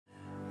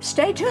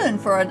Stay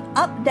tuned for an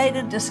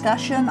updated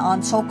discussion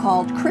on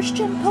so-called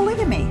Christian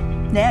polygamy.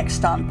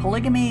 Next on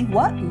Polygamy,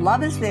 What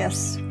Love Is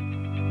This?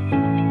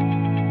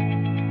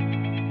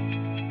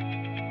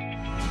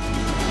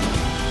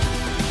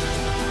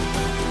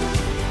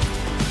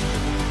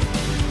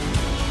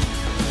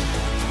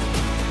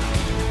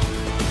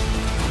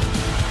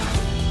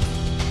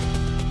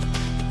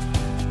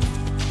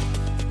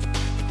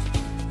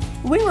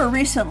 We were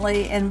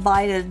recently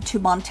invited to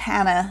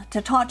Montana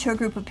to talk to a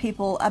group of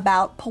people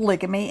about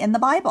polygamy in the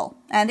Bible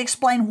and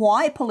explain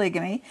why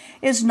polygamy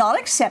is not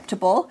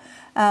acceptable,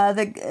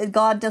 that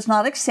God does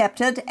not accept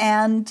it,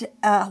 and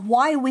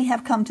why we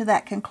have come to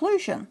that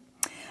conclusion.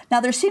 Now,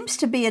 there seems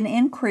to be an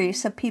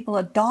increase of people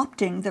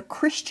adopting the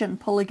Christian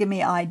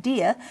polygamy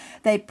idea.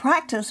 They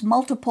practice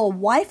multiple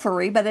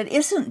wifery, but it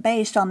isn't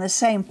based on the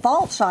same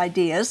false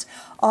ideas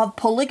of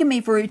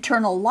polygamy for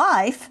eternal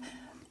life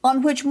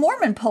on which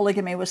Mormon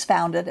polygamy was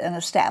founded and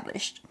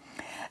established.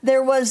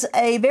 There was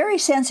a very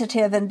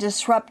sensitive and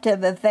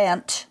disruptive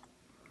event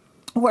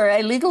where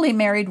a legally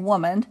married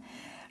woman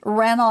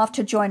ran off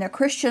to join a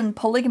Christian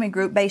polygamy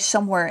group based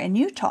somewhere in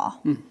Utah.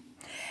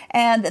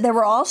 And there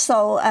were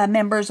also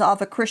members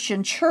of a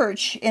Christian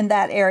church in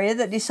that area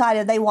that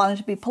decided they wanted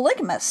to be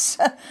polygamous.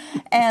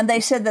 And they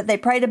said that they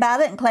prayed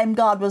about it and claimed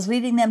God was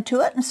leading them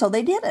to it, and so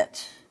they did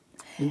it.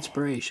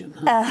 Inspiration.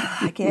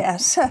 I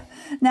guess.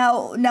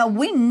 Now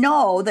we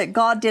know that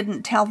God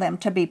didn't tell them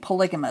to be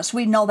polygamous.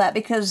 We know that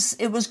because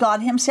it was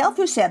God himself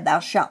who said, "Thou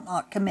shalt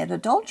not commit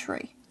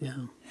adultery."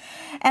 Yeah.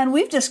 And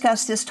we've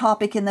discussed this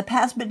topic in the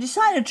past, but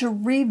decided to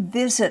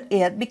revisit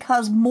it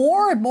because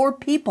more and more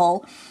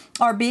people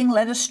are being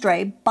led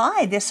astray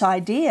by this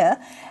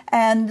idea,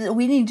 and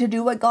we need to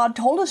do what God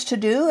told us to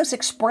do as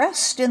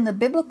expressed in the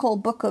biblical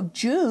book of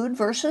Jude,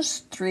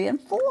 verses 3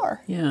 and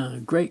 4. Yeah,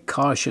 great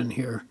caution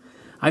here.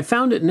 I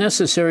found it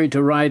necessary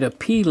to write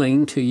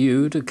appealing to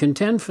you to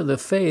contend for the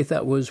faith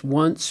that was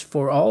once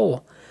for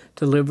all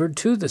delivered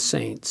to the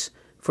saints.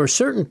 For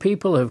certain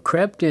people have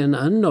crept in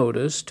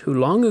unnoticed, who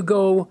long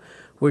ago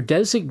were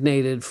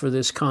designated for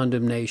this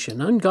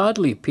condemnation,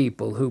 ungodly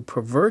people who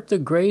pervert the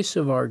grace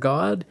of our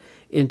God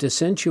into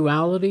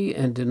sensuality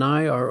and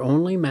deny our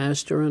only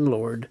Master and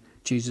Lord,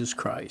 Jesus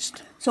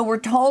Christ. So we're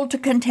told to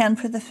contend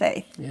for the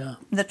faith,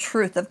 the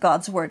truth of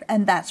God's Word,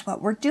 and that's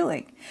what we're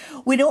doing.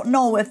 We don't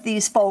know if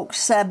these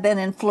folks have been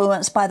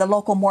influenced by the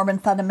local Mormon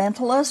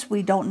fundamentalists.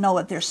 We don't know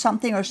if there's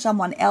something or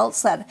someone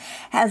else that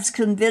has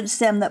convinced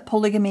them that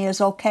polygamy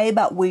is okay,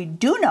 but we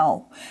do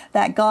know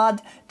that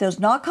God does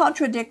not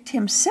contradict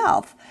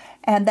himself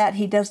and that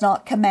he does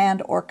not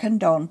command or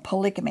condone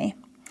polygamy.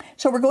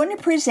 So we're going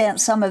to present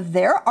some of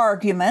their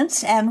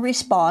arguments and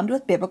respond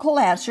with biblical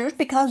answers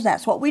because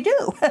that's what we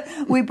do.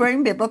 We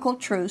bring biblical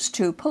truths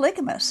to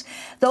polygamists.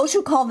 Those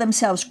who call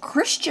themselves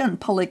Christian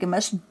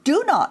polygamists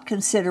do not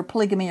consider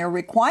polygamy a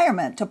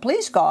requirement to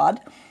please God,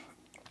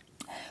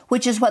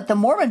 which is what the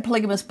Mormon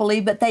polygamists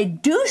believe, but they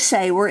do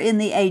say we're in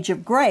the age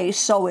of grace,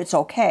 so it's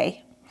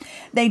okay.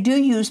 They do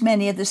use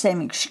many of the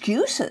same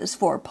excuses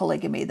for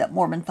polygamy that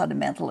Mormon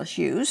fundamentalists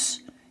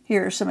use.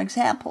 Here are some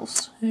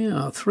examples.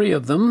 Yeah, 3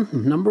 of them.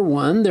 Number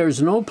 1,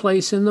 there's no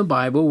place in the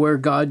Bible where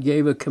God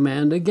gave a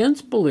command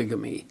against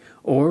polygamy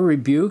or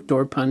rebuked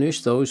or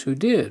punished those who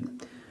did.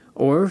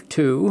 Or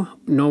 2,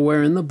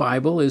 nowhere in the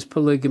Bible is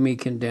polygamy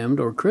condemned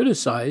or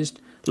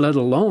criticized, let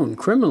alone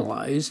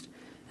criminalized.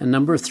 And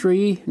number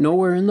 3,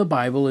 nowhere in the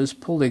Bible is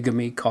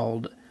polygamy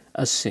called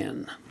a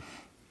sin.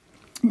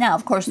 Now,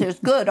 of course, there's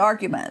good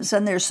arguments,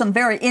 and there's some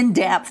very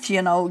in-depth,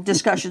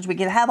 discussions we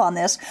could have on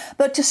this.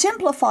 But to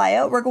simplify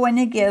it, we're going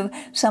to give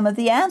some of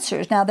the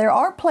answers. Now, there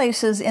are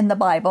places in the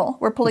Bible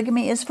where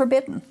polygamy is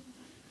forbidden.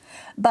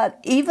 But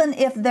even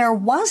if there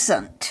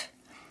wasn't,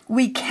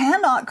 we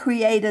cannot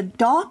create a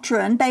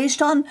doctrine based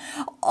on,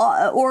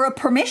 or a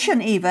permission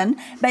even,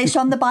 based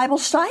on the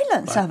Bible's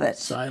silence of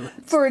it.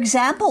 For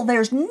example,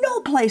 there's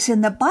no place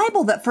in the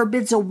Bible that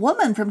forbids a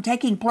woman from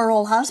taking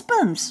plural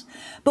husbands,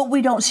 but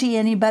we don't see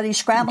anybody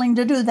scrambling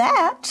to do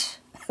that.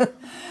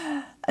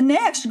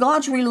 Next,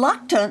 God's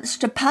reluctance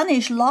to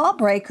punish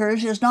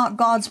lawbreakers is not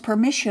God's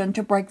permission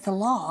to break the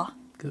law.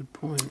 Good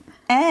point.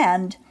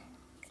 And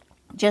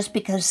just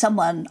because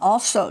someone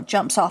also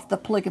jumps off the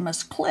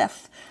polygamous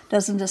cliff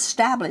doesn't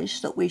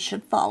establish that we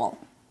should follow.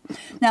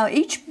 Now,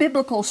 each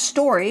biblical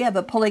story of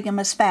a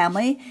polygamous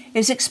family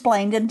is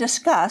explained and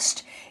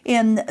discussed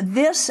in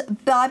this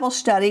Bible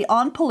study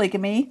on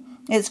polygamy.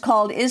 It's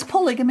called Is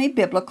Polygamy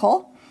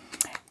Biblical?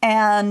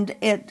 And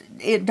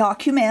it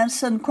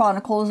documents and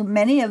chronicles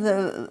many of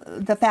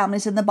the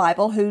families in the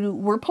Bible who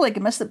were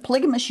polygamous, that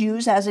polygamists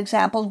use as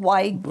examples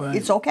why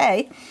it's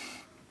okay.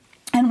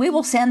 And we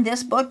will send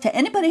this book to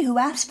anybody who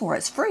asks for it.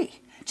 It's free.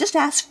 Just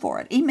ask for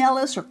it. Email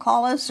us or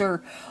call us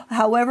or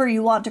however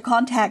you want to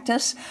contact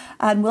us,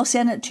 and we'll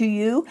send it to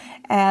you.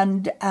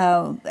 And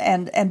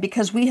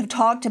because we have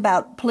talked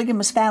about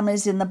polygamous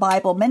families in the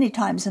Bible many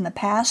times in the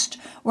past,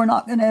 we're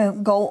not going to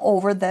go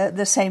over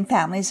the same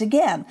families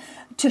again.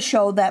 to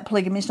show that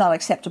polygamy is not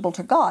acceptable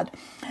to God.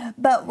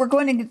 But we're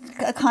going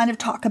to kind of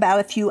talk about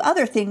a few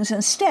other things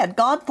instead.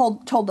 God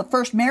told the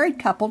first married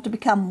couple to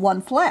become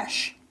one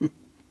flesh.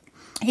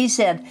 He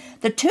said,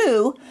 the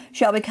two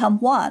shall become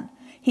one.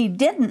 He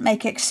didn't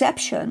make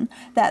exception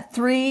that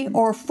 3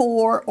 or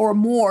 4 or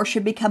more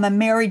should become a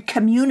married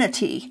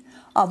community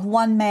of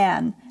one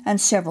man and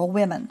several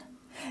women.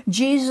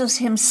 Jesus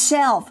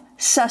himself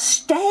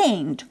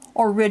sustained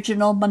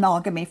original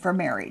monogamy for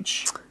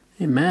marriage.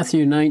 In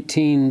Matthew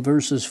 19,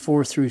 verses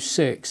 4 through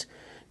 6,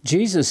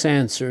 Jesus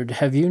answered,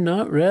 "Have you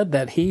not read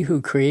that he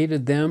who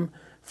created them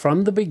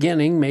from the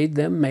beginning made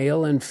them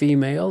male and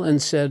female,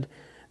 and said,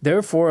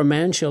 'Therefore a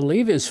man shall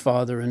leave his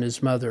father and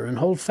his mother, and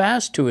hold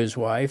fast to his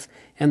wife,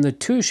 and the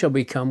two shall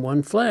become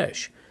one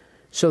flesh.'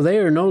 So they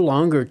are no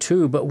longer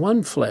two, but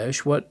one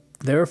flesh. What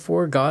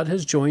therefore God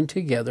has joined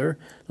together,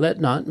 let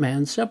not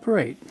man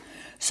separate."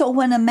 So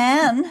when a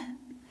man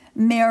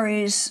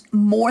marries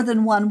more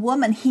than one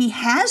woman, he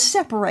has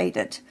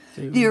separated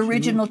the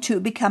original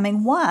two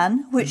becoming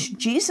one, which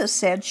Jesus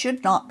said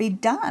should not be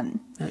done.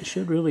 That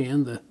should really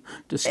end the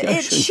discussion.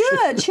 It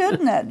should,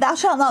 shouldn't it? Thou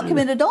shalt not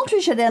commit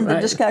adultery should end the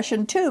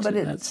discussion too, but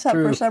it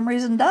for some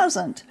reason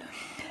doesn't.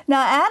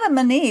 Now, Adam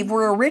and Eve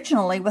were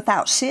originally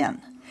without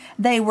sin.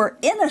 They were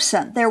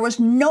innocent. There was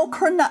no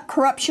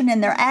corruption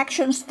in their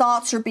actions,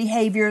 thoughts, or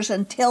behaviors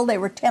until they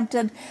were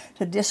tempted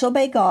to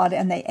disobey God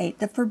and they ate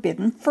the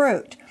forbidden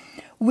fruit.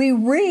 We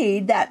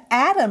read that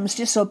Adam's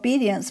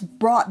disobedience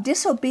brought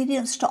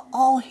disobedience to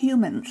all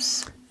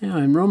humans. Yeah,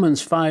 in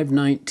Romans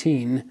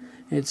 5:19,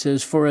 it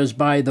says, "For as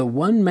by the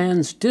one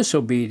man's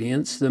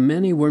disobedience the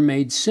many were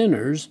made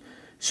sinners,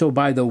 so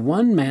by the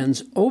one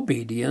man's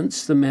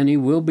obedience the many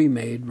will be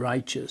made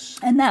righteous."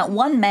 And that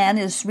one man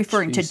is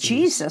referring to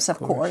Jesus, of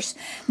course.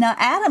 Now,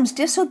 Adam's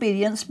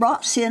disobedience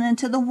brought sin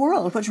into the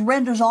world, which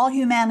renders all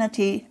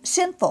humanity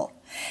sinful.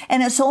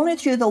 And it's only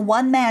through the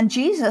one man,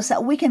 Jesus,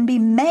 that we can be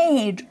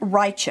made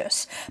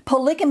righteous.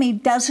 Polygamy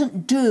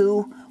doesn't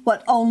do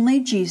what only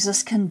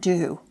Jesus can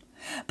do.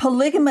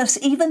 Polygamists,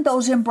 even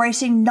those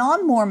embracing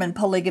non-Mormon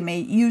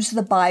polygamy, use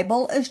the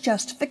Bible as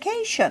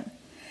justification.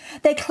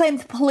 They claim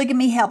that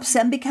polygamy helps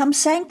them become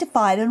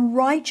sanctified and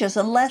righteous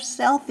and less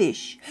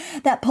selfish,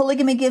 that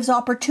polygamy gives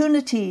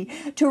opportunity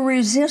to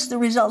resist the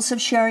results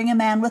of sharing a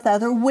man with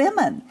other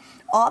women.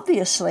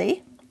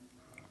 Obviously,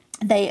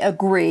 they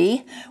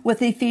agree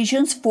with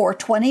Ephesians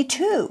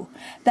 4:22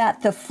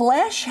 that the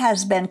flesh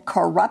has been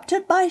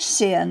corrupted by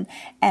sin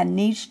and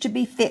needs to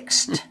be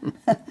fixed.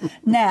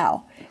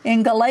 Now,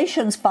 in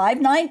Galatians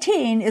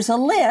 5:19 is a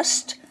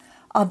list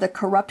of the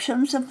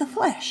corruptions of the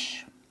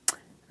flesh.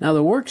 Now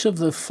the works of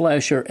the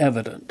flesh are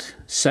evident: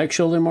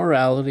 sexual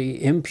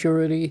immorality,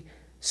 impurity,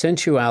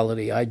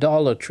 sensuality,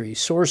 idolatry,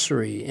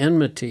 sorcery,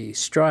 enmity,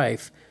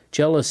 strife,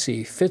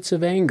 jealousy, fits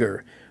of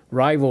anger,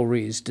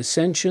 rivalries,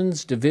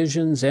 dissensions,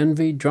 divisions,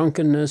 envy,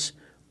 drunkenness,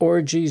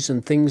 orgies,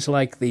 and things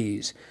like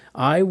these.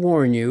 I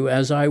warn you,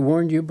 as I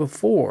warned you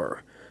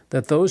before,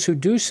 that those who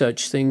do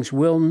such things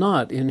will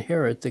not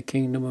inherit the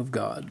kingdom of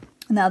God.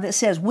 Now that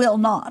says will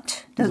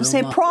not. Doesn't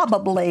say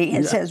probably.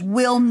 It says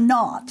will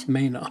not.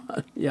 May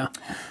not, yeah.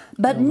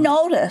 But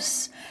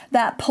notice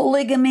that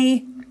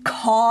polygamy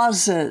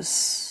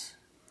causes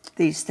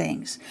these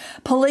things.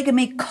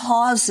 Polygamy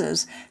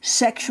causes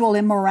sexual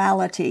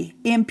immorality,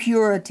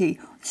 impurity,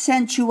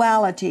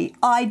 sensuality,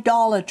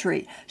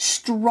 idolatry,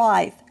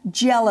 strife,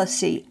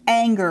 jealousy,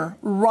 anger,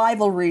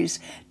 rivalries,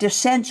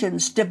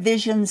 dissensions,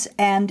 divisions,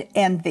 and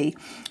envy.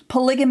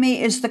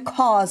 Polygamy is the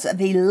cause of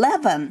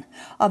 11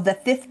 of the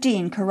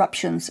 15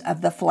 corruptions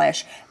of the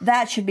flesh.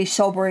 That should be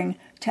sobering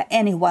to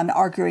anyone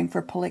arguing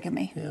for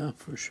polygamy. Yeah,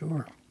 for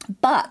sure.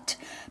 But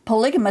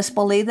polygamists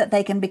believe that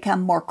they can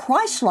become more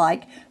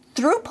Christ-like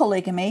through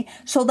polygamy,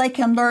 so they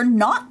can learn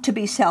not to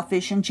be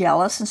selfish and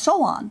jealous and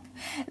so on.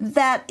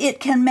 That it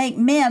can make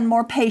men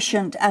more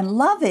patient and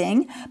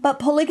loving, but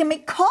polygamy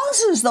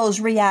causes those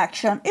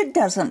reactions. It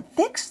doesn't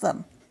fix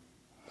them.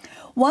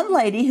 One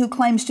lady who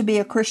claims to be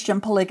a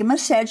Christian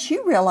polygamist said she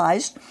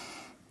realized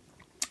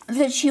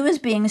that she was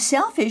being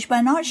selfish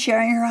by not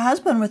sharing her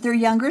husband with her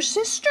younger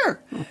sister.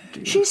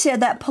 She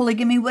said that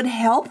polygamy would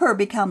help her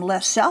become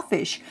less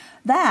selfish.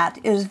 That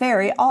is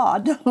very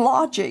odd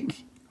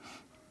logic.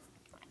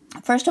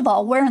 First of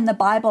all, where in the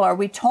Bible are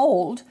we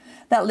told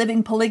that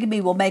living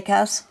polygamy will make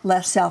us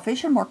less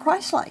selfish and more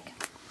Christ-like?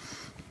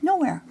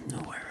 Nowhere.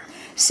 Nowhere.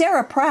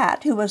 Sarah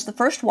Pratt, who was the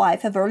first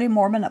wife of early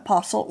Mormon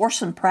apostle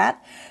Orson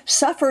Pratt,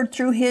 suffered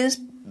through his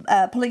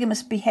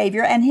polygamous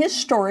behavior, and his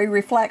story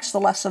reflects the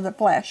lust of the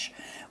flesh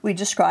we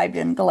described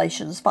in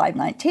Galatians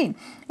 5:19.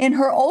 In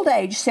her old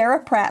age, Sarah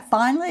Pratt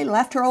finally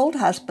left her old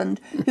husband,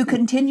 who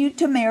continued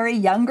to marry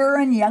younger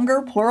and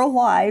younger plural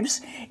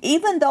wives,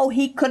 even though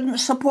he couldn't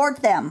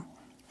support them.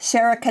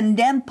 Sarah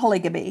condemned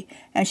polygamy,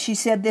 and she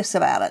said this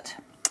about it.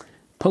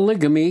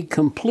 Polygamy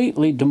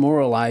completely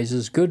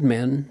demoralizes good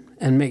men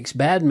and makes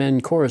bad men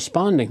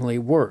correspondingly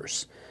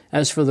worse.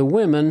 As for the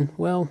women,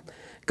 well,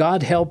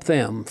 God help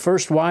them.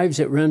 First wives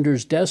it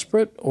renders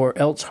desperate or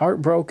else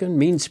heartbroken,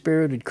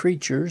 mean-spirited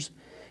creatures.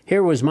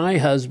 Here was my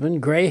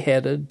husband,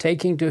 gray-headed,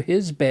 taking to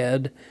his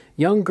bed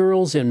young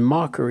girls in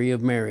mockery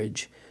of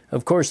marriage.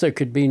 Of course, there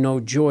could be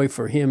no joy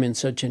for him in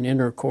such an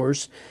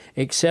intercourse,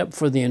 except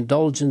for the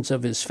indulgence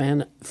of his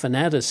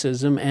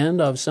fanaticism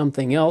and of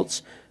something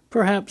else,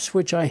 perhaps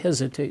which I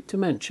hesitate to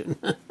mention.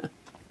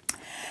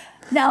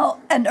 Now,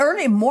 an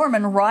early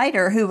Mormon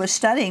writer who was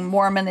studying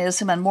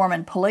Mormonism and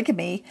Mormon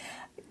polygamy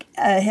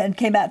had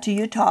came out to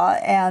Utah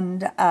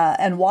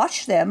and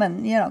watched them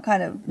and,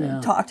 kind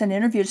of talked and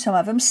interviewed some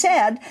of them,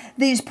 said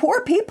these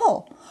poor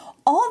people,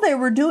 all they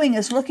were doing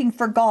is looking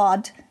for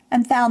God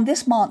and found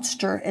this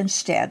monster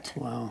instead.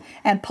 Wow.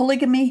 And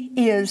polygamy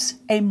is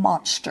a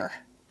monster.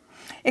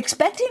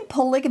 Expecting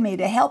polygamy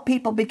to help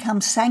people become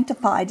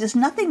sanctified is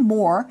nothing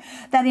more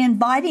than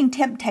inviting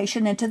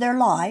temptation into their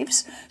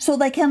lives so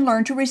they can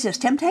learn to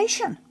resist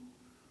temptation.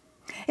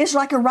 It's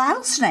like a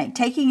rattlesnake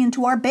taking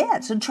into our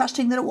beds and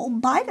trusting that it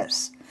won't bite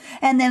us.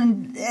 And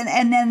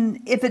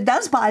then if it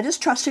does bite us,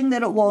 trusting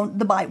that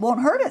the bite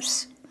won't hurt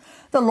us.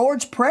 The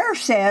Lord's Prayer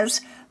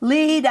says,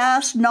 "Lead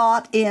us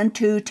not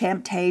into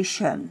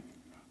temptation."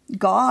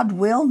 God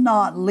will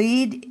not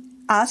lead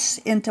us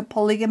into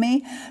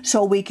polygamy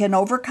so we can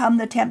overcome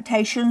the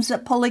temptations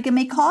that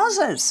polygamy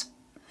causes.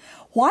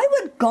 Why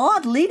would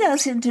God lead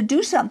us into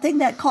do something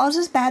that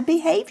causes bad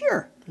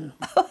behavior? Yeah.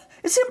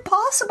 It's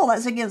impossible.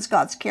 That's against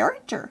God's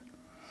character.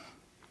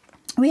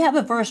 We have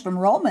a verse from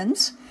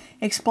Romans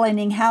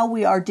explaining how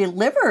we are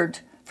delivered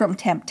from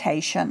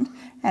temptation,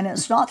 and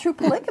it's not through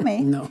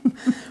polygamy. No.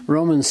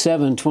 Romans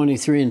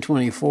 7:23 and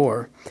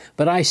 24.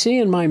 But I see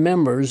in my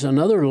members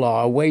another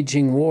law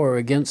waging war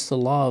against the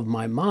law of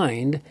my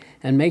mind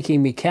and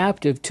making me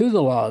captive to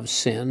the law of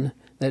sin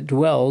that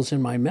dwells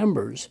in my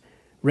members.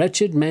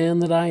 Wretched man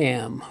that I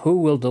am, who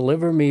will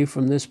deliver me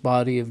from this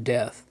body of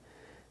death?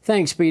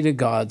 Thanks be to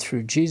God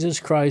through Jesus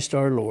Christ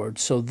our Lord.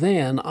 So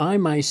then I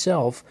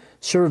myself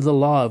serve the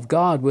law of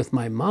God with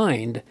my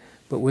mind,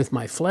 but with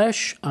my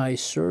flesh I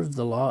serve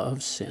the law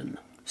of sin.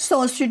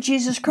 So it's through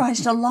Jesus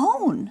Christ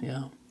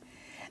alone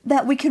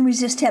that we can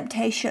resist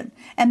temptation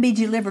and be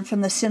delivered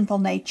from the sinful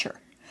nature.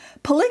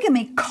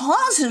 Polygamy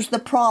causes the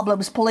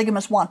problems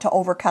polygamists want to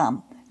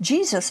overcome.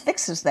 Jesus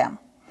fixes them.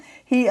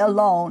 He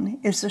alone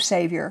is the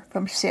Savior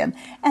from sin.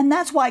 And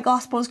that's why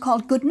gospel is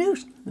called good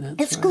news.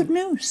 It's right. Good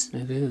news.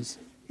 It is.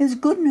 It's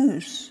good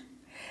news.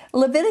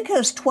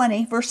 Leviticus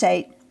 20, verse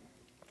 8,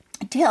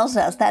 tells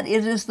us that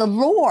it is the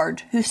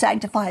Lord who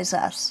sanctifies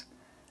us.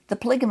 The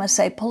polygamists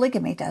say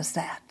polygamy does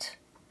that.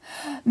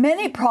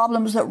 Many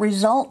problems that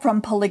result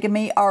from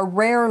polygamy are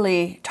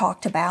rarely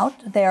talked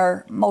about.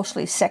 They're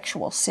mostly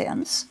sexual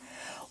sins.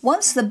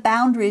 Once the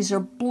boundaries are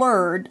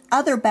blurred,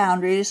 other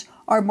boundaries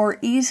are more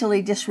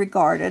easily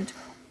disregarded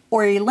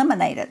or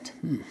eliminated.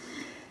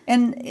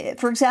 And,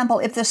 for example,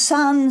 if the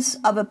sons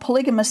of a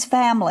polygamous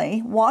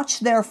family watch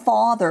their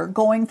father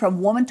going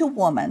from woman to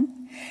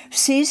woman,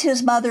 sees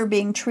his mother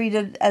being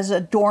treated as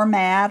a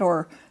doormat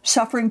or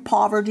suffering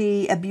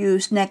poverty,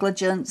 abuse,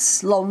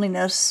 negligence,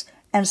 loneliness,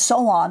 and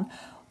so on,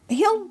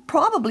 he'll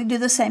probably do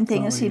the same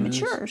thing as he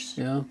matures.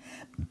 Yeah.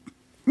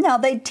 Now,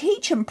 they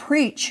teach and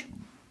preach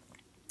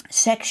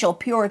sexual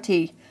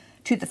purity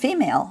to the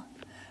female,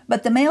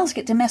 but the males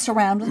get to mess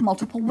around with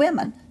multiple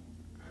women.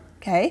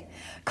 Okay?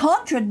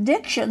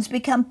 Contradictions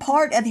become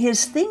part of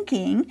his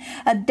thinking.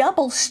 A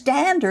double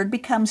standard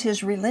becomes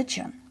his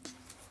religion.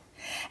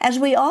 As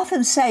we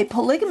often say,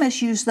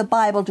 polygamists use the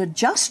Bible to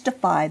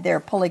justify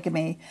their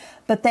polygamy,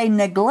 but they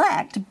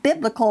neglect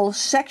biblical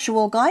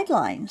sexual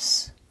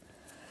guidelines.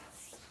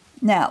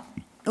 Now,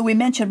 we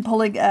mentioned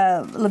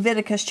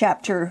Leviticus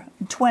chapter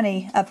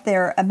 20 up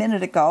there a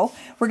minute ago.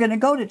 We're going to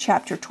go to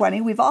chapter 20.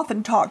 We've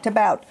often talked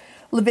about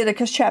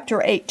Leviticus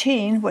chapter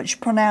 18,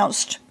 which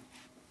pronounced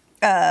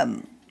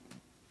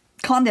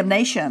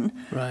condemnation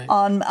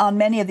on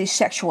many of these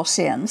sexual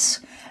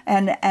sins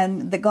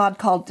and that God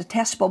called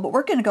detestable. But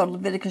we're going to go to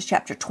Leviticus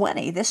chapter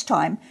 20 this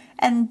time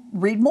and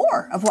read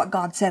more of what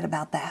God said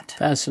about that.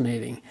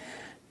 Fascinating.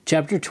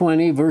 Chapter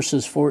 20,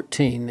 verses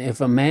 14.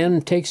 If a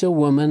man takes a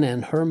woman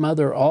and her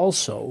mother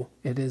also,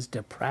 it is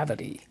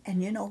depravity.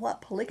 And you know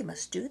what?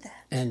 Polygamists do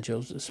that. And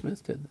Joseph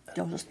Smith did that.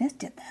 Joseph Smith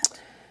did that.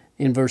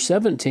 In verse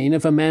 17,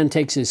 if a man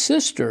takes his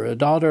sister, a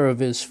daughter of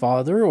his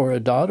father or a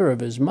daughter of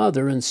his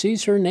mother, and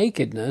sees her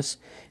nakedness,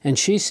 and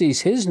she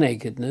sees his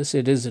nakedness,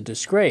 it is a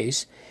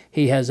disgrace.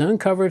 He has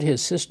uncovered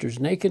his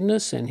sister's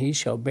nakedness, and he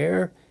shall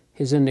bear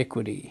his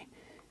iniquity.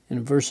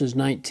 In verses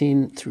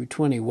 19 through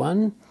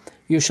 21,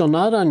 you shall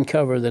not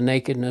uncover the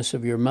nakedness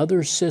of your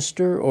mother's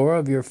sister or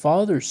of your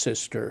father's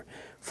sister,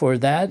 for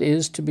that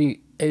is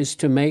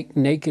to make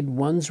naked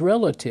one's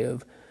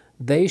relative.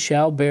 They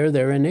shall bear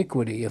their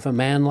iniquity. If a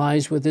man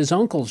lies with his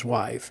uncle's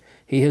wife,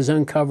 he has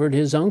uncovered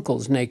his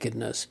uncle's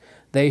nakedness.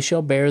 They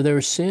shall bear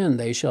their sin.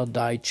 They shall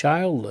die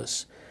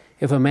childless.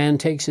 If a man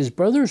takes his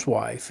brother's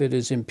wife, it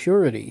is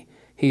impurity.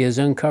 He has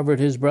uncovered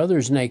his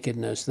brother's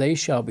nakedness. They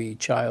shall be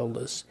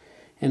childless.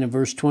 And in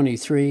verse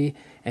 23,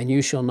 and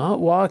you shall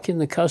not walk in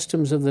the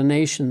customs of the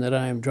nation that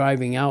I am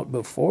driving out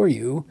before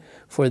you,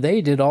 for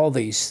they did all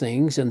these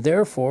things, and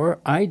therefore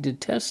I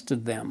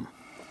detested them.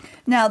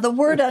 Now, the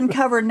word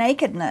uncover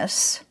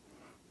nakedness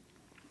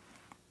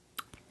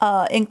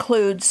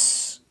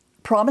includes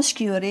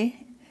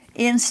promiscuity,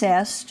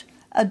 incest,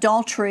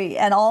 adultery,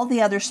 and all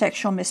the other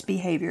sexual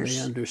misbehaviors.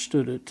 They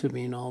understood it to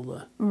mean all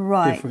the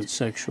Right. different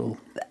sexual.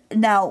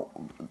 Now,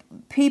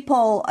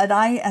 people, and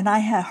I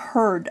have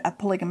heard a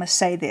polygamist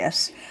say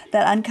this,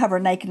 that uncover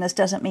nakedness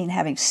doesn't mean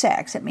having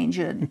sex. It means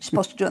you're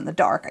supposed to do it in the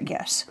dark, I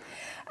guess.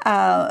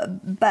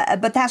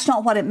 But that's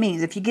not what it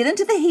means. If you get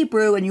into the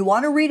Hebrew and you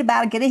want to read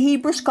about it, get a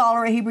Hebrew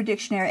scholar, a Hebrew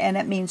dictionary, and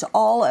it means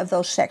all of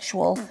those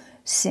sexual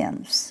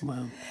sins.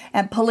 Wow.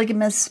 And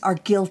polygamists are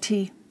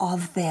guilty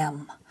of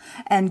them.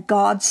 And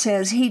God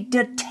says He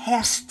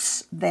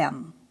detests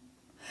them.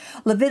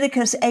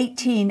 Leviticus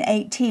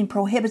 18:18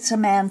 prohibits a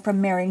man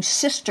from marrying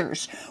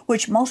sisters,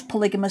 which most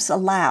polygamists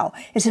allow.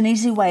 It's an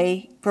easy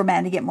way for a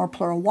man to get more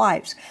plural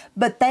wives.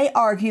 But they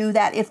argue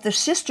that if the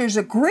sisters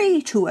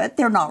agree to it,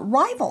 they're not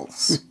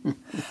rivals.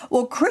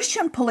 Well,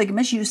 Christian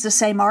polygamists use the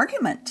same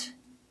argument.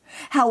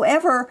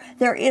 However,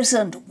 there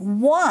isn't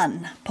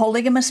one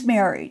polygamous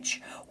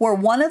marriage where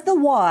one of the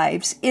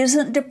wives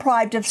isn't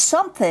deprived of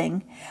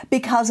something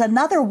because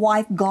another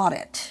wife got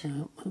it.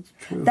 Yeah, that's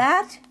true.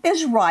 That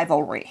is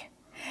rivalry.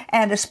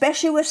 And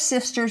especially with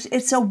sisters,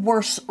 it's a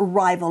worse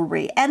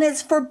rivalry. And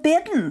it's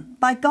forbidden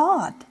by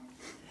God.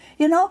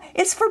 You know,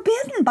 it's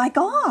forbidden by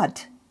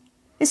God.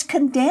 It's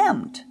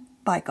condemned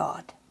by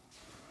God.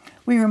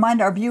 We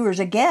remind our viewers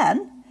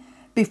again,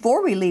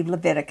 before we leave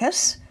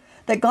Leviticus,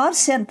 that God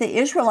sent the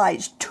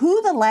Israelites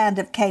to the land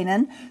of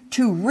Canaan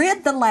to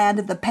rid the land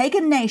of the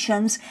pagan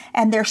nations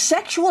and their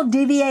sexual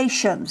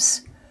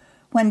deviations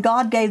when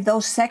God gave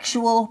those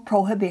sexual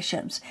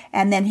prohibitions.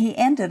 And then He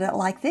ended it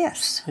like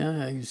this.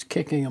 Yeah, He's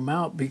kicking them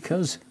out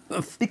because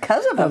of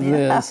Of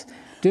this.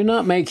 Do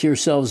not make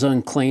yourselves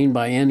unclean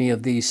by any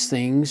of these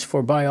things,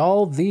 for by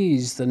all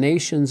these the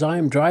nations I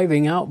am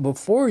driving out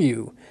before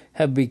you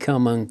have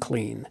become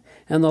unclean,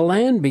 and the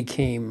land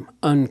became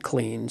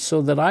unclean,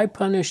 so that I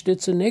punished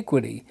its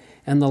iniquity,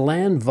 and the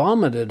land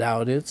vomited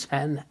out its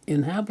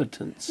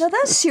inhabitants. Now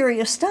that's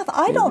serious stuff.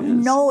 I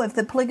don't know if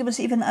the polygamists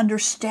even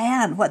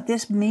understand what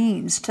this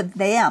means to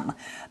them,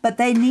 but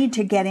they need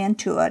to get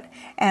into it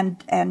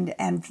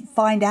and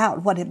find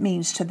out what it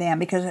means to them,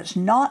 because it's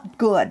not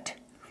good.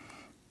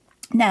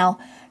 Now,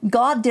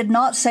 God did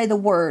not say the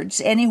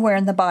words anywhere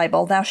in the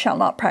Bible, "Thou shalt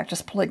not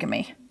practice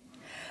polygamy."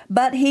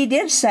 But He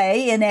did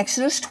say in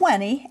Exodus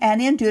 20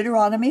 and in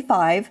Deuteronomy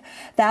 5,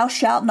 "Thou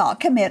shalt not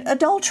commit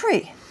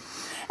adultery."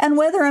 And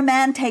whether a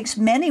man takes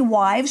many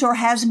wives or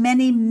has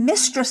many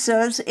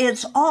mistresses,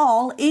 it's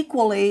all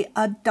equally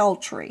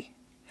adultery.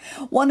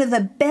 One of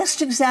the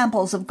best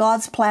examples of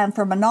God's plan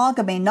for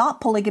monogamy, not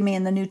polygamy,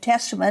 in the New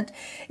Testament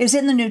is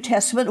in the New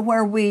Testament,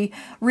 where we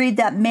read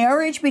that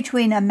marriage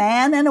between a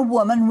man and a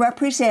woman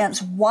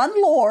represents one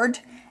Lord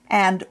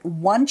and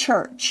one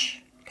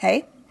church.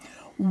 Okay?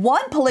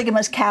 One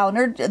polygamist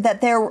countered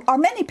that there are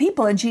many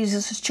people in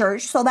Jesus'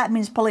 church, so that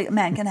means a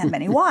man can have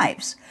many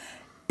wives.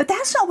 But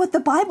that's not what the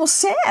Bible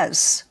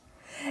says.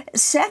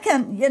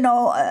 Second,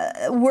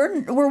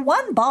 we're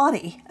one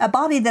body, a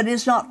body that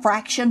is not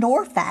fractioned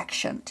or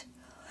factioned.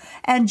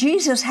 And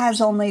Jesus has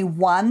only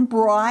one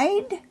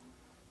bride,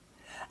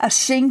 a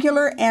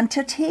singular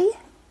entity,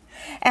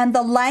 and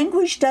the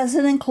language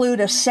doesn't include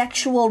a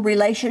sexual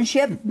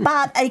relationship,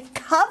 but a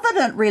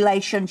covenant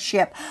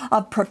relationship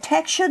of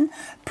protection,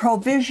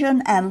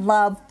 provision, and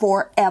love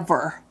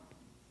forever.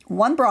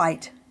 One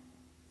bride.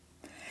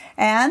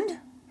 And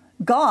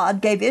God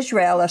gave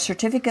Israel a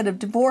certificate of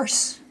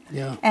divorce.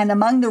 Yeah. And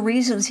among the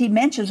reasons He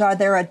mentions are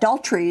their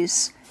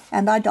adulteries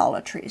and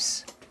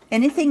idolatries.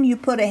 Anything you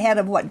put ahead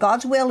of what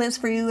God's will is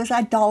for you is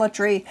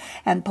idolatry,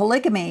 and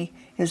polygamy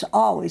is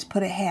always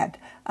put ahead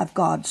of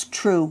God's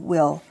true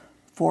will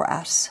for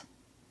us.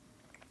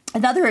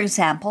 Another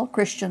example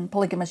Christian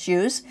polygamists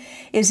use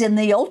is in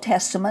the Old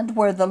Testament,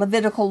 where the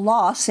Levitical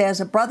law says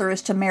a brother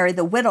is to marry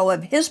the widow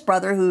of his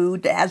brother who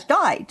has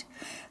died.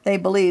 They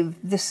believe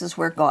this is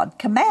where God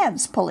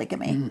commands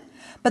polygamy.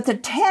 But the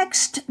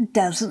text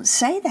doesn't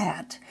say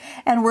that,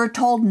 and we're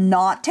told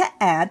not to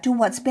add to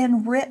what's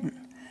been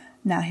written.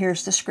 Now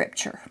here's the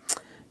scripture.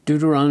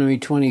 Deuteronomy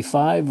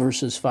 25,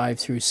 verses 5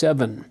 through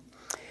 7.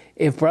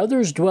 If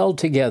brothers dwell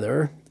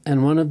together,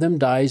 and one of them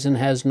dies and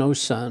has no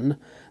son,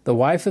 the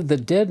wife of the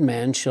dead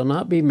man shall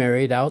not be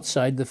married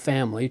outside the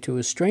family to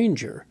a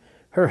stranger.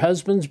 Her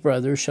husband's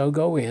brother shall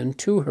go in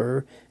to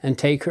her and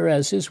take her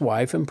as his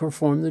wife and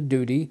perform the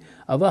duty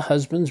of a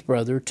husband's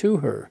brother to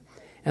her.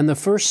 And the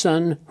first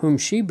son whom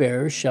she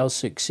bears shall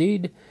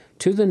succeed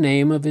to the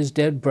name of his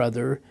dead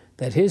brother,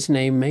 that his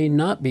name may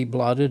not be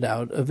blotted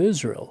out of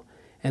Israel.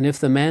 And if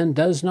the man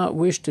does not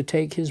wish to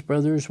take his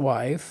brother's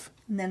wife...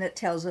 And then it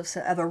tells us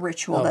of a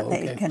ritual that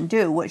they can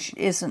do, which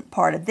isn't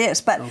part of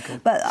this. But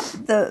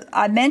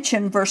I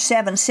mentioned verse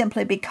 7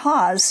 simply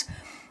because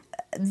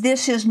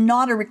this is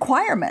not a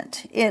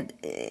requirement.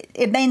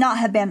 It may not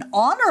have been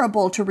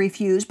honorable to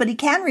refuse, but he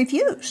can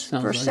refuse.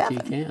 Sounds verse like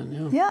 7. he can,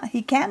 yeah. Yeah,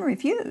 he can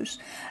refuse.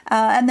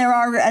 And there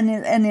are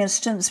an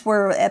instance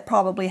where it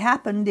probably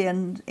happened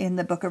in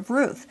the book of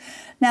Ruth.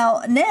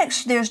 Now,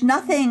 next, there's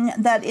nothing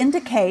that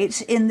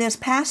indicates in this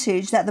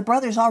passage that the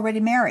brother's already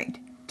married.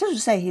 It doesn't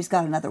say he's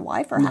got another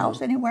wife or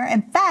house anywhere.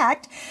 In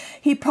fact,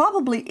 he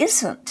probably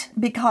isn't,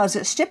 because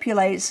it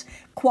stipulates,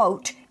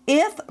 quote,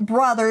 if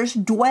brothers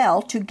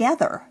dwell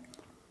together.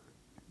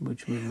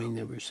 Which would mean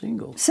they were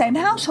single. Same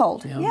probably.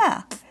 household,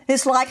 yeah.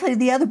 It's likely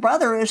the other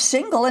brother is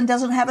single and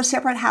doesn't have a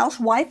separate house,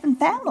 wife, and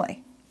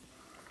family.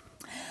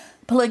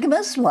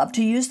 Polygamists love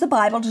to use the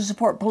Bible to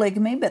support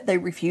polygamy, but they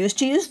refuse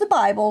to use the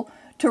Bible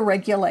to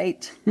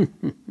regulate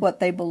what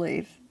they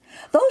believe.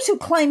 Those who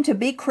claim to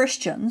be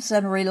Christians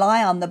and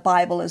rely on the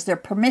Bible as their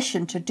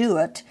permission to do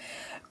it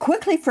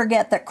quickly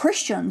forget that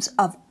Christians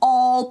of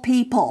all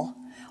people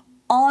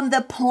on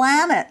the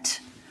planet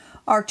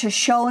are to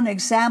show an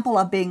example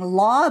of being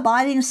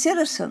law-abiding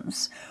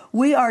citizens.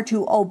 We are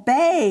to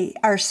obey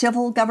our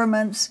civil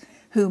governments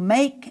who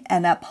make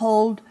and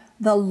uphold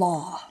the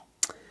law.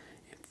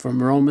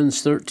 From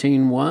Romans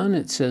 13:1,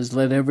 it says,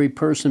 let every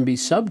person be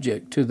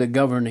subject to the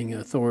governing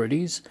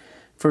authorities.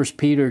 1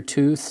 Peter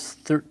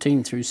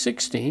 2:13 through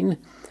 16,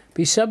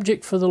 be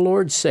subject for the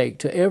Lord's sake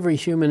to every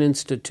human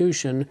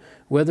institution,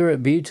 whether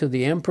it be to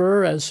the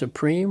emperor as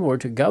supreme or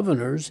to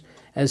governors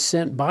as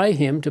sent by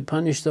him to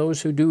punish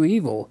those who do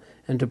evil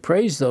and to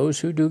praise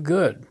those who do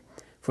good.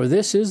 For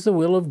this is the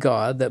will of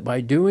God, that by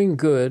doing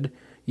good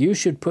you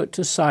should put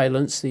to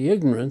silence the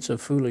ignorance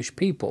of foolish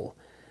people.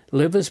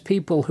 Live as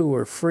people who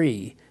are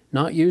free,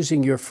 not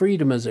using your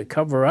freedom as a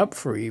cover-up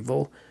for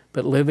evil,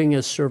 but living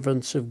as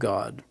servants of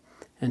God.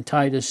 And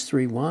Titus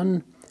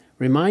 3:1,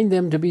 remind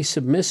them to be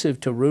submissive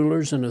to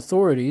rulers and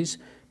authorities,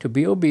 to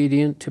be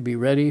obedient, to be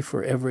ready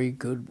for every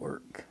good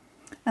work.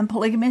 And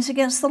polygamy is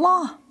against the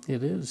law.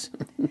 It is.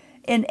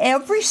 In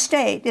every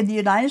state in the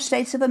United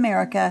States of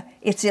America,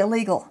 it's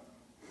illegal.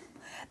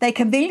 They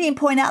conveniently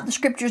point out the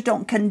scriptures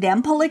don't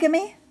condemn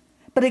polygamy,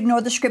 but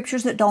ignore the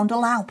scriptures that don't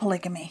allow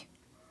polygamy,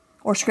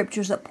 or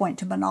scriptures that point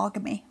to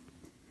monogamy.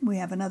 We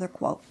have another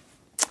quote.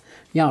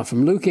 Yeah,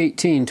 from Luke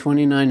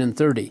 18:29 and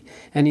 30.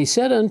 And he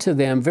said unto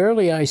them,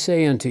 verily I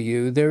say unto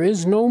you, there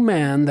is no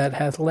man that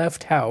hath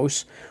left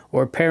house,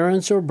 or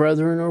parents, or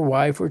brethren, or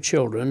wife, or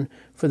children,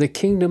 for the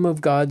kingdom of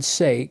God's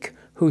sake,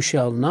 who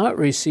shall not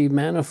receive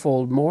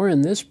manifold more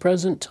in this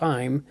present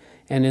time,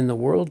 and in the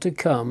world to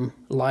come,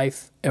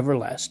 life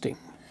everlasting.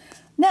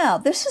 Now,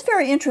 this is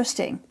very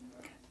interesting.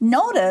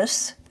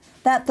 Notice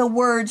that the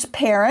words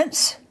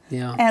parents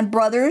and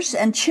brothers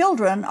and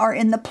children are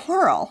in the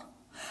plural,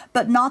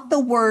 but not the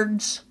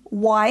words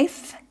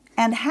wife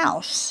and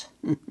house.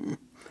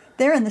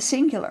 They're in the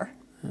singular.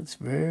 That's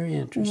very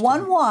interesting.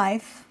 One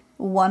wife,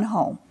 one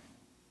home.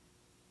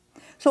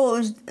 So it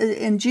was,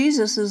 in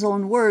Jesus'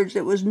 own words,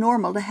 it was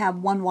normal to have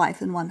one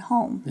wife and one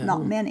home,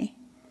 not many.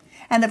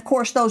 And of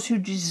course, those who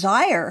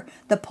desire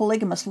the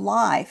polygamous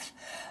life,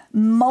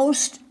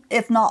 most,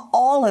 if not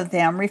all of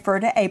them,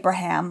 refer to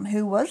Abraham,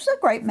 who was a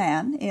great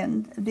man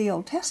in the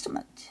Old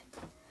Testament.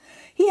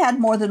 He had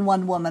more than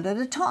one woman at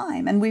a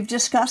time, and we've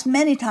discussed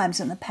many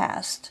times in the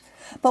past.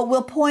 But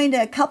we'll point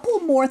a couple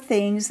more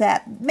things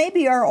that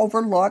maybe are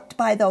overlooked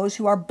by those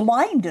who are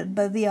blinded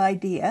by the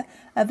idea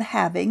of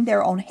having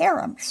their own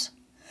harems.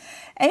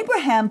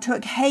 Abraham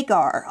took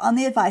Hagar on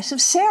the advice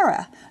of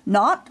Sarah,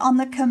 not on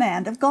the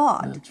command of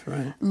God. That's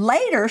right.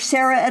 Later,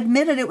 Sarah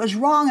admitted it was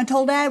wrong and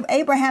told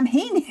Abraham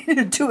he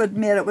needed to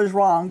admit it was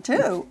wrong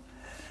too.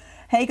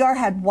 Hagar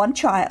had one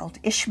child,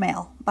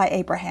 Ishmael, by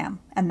Abraham,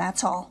 and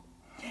that's all.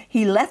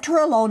 He left her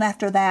alone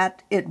after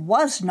that. It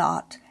was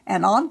not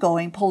an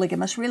ongoing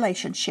polygamous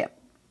relationship.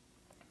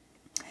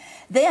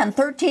 Then,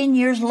 13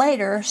 years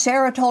later,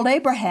 Sarah told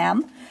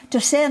Abraham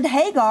to send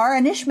Hagar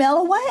and Ishmael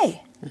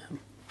away.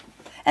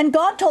 And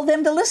God told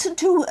them to listen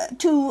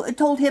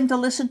told him to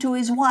listen to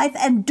his wife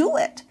and do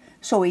it.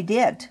 So he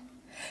did.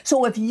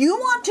 So if you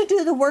want to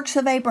do the works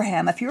of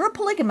Abraham, if you're a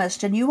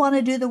polygamist and you want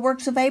to do the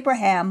works of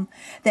Abraham,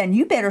 then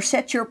you better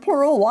set your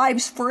plural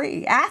wives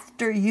free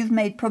after you've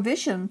made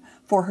provision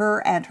for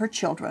her and her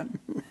children.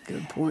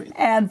 Good point.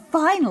 And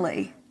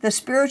finally, the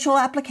spiritual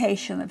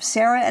application of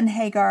Sarah and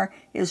Hagar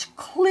is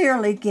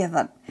clearly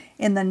given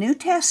in the New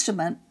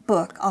Testament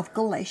book of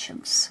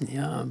Galatians.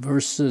 Yeah,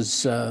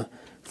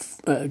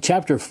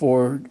 chapter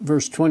 4,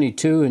 verse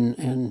 22,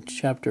 and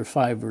chapter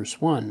 5,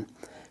 verse 1.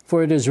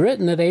 For it is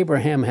written that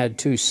Abraham had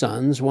two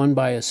sons, one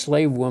by a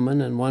slave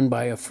woman and one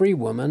by a free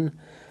woman.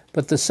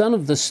 But the son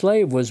of the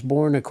slave was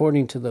born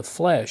according to the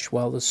flesh,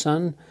 while the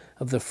son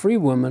of the free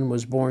woman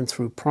was born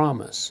through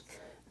promise.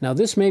 Now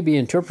this may be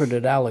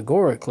interpreted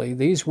allegorically.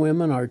 These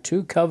women are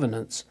two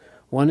covenants.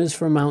 One is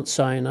from Mount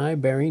Sinai,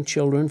 bearing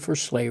children for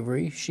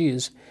slavery. She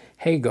is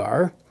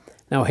Hagar.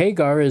 Now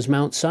Hagar is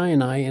Mount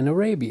Sinai in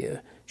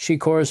Arabia. She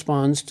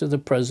corresponds to the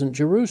present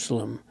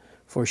Jerusalem,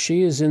 for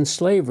she is in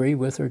slavery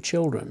with her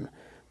children.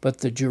 But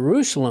the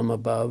Jerusalem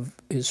above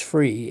is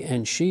free,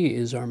 and she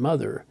is our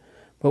mother.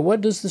 But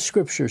what does the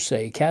Scripture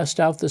say? Cast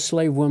out the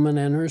slave woman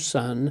and her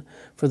son,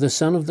 for the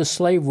son of the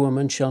slave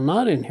woman shall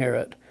not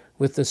inherit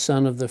with the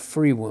son of the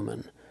free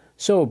woman.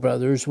 So,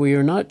 brothers, we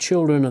are not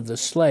children of the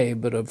slave,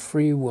 but of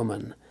free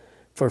woman.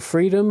 For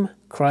freedom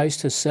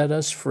Christ has set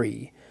us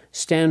free.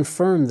 Stand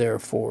firm,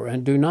 therefore,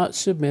 and do not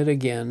submit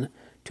again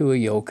to a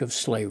yoke of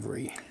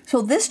slavery.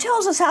 So this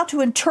tells us how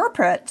to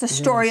interpret the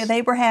story of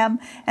Abraham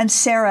and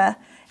Sarah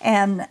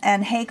and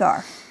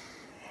Hagar.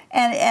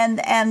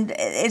 And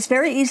it's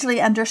very easily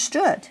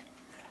understood.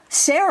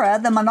 Sarah,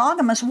 the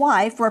monogamous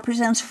wife,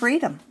 represents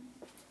freedom.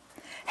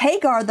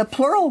 Hagar, the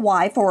plural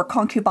wife or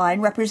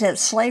concubine,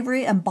 represents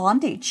slavery and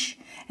bondage.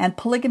 And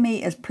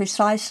polygamy is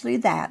precisely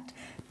that,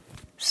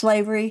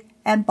 slavery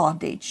and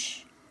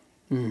bondage.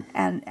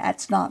 And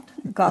that's not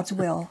God's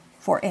will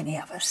for any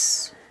of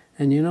us.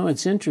 And you know,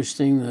 it's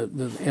interesting that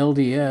the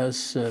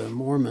LDS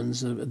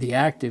Mormons, the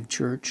active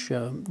church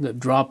that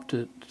dropped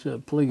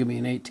polygamy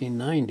in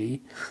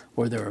 1890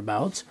 or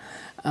thereabouts,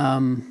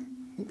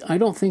 I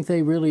don't think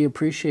they really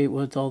appreciate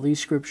what all these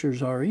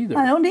scriptures are either.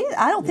 I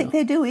don't think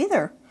they do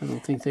either. I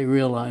don't think they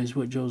realize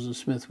what Joseph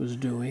Smith was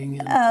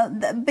doing.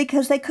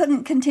 Because they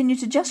couldn't continue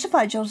to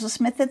justify Joseph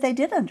Smith that they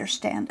did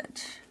understand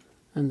it.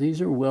 And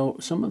these are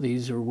some of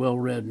these are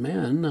well-read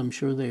men. I'm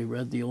sure they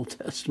read the Old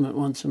Testament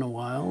once in a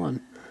while.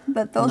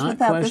 But those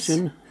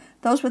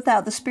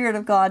without the Spirit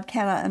of God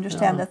cannot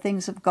understand the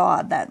things of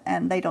God,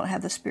 and they don't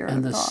have the Spirit of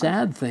God. And the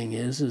sad thing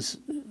is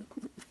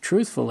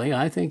truthfully,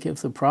 I think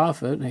if the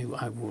prophet, I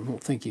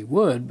don't think he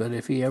would, but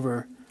if he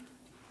ever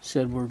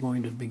said we're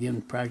going to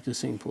begin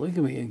practicing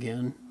polygamy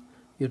again,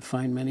 you'd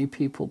find many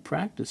people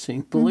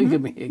practicing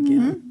polygamy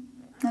again.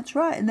 That's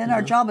right. And then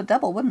our job would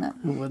double, wouldn't it?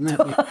 Wouldn't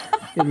that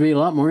be? It'd be a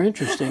lot more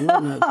interesting,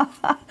 wouldn't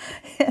it?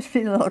 It'd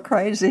be a little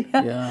crazy.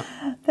 Yeah.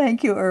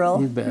 Thank you,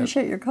 Earl. You bet.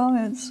 Appreciate your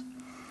comments.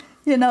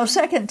 You know,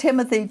 2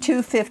 Timothy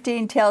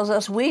 2:15 tells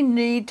us we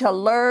need to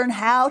learn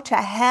how to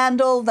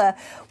handle the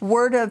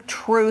word of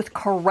truth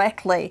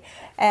correctly.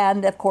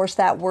 And, of course,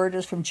 that word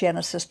is from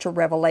Genesis to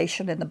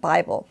Revelation in the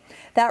Bible.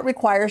 That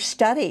requires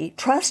study,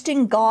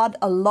 trusting God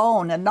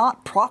alone and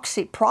not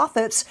proxy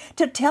prophets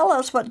to tell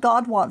us what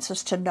God wants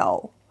us to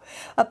know.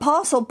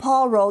 Apostle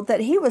Paul wrote that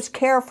he was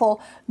careful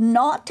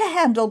not to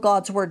handle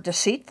God's word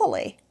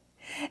deceitfully.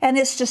 And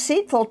it's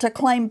deceitful to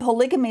claim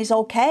polygamy is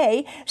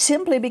okay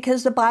simply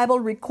because the Bible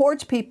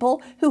records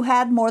people who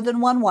had more than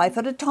one wife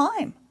at a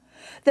time.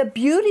 The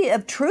beauty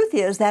of truth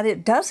is that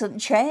it doesn't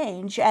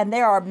change, and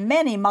there are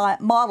many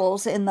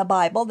models in the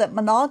Bible that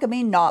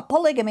monogamy, not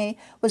polygamy,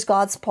 was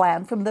God's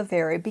plan from the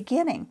very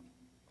beginning.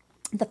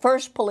 The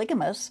first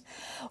polygamist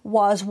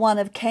was one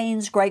of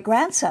Cain's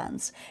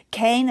great-grandsons.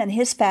 Cain and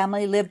his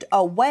family lived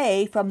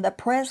away from the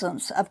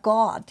presence of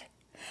God.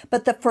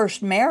 But the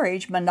first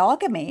marriage,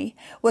 monogamy,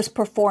 was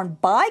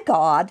performed by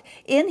God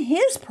in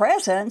his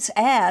presence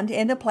and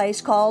in a place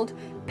called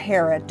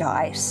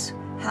paradise.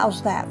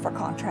 How's that for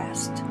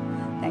contrast?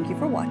 Thank you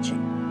for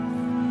watching.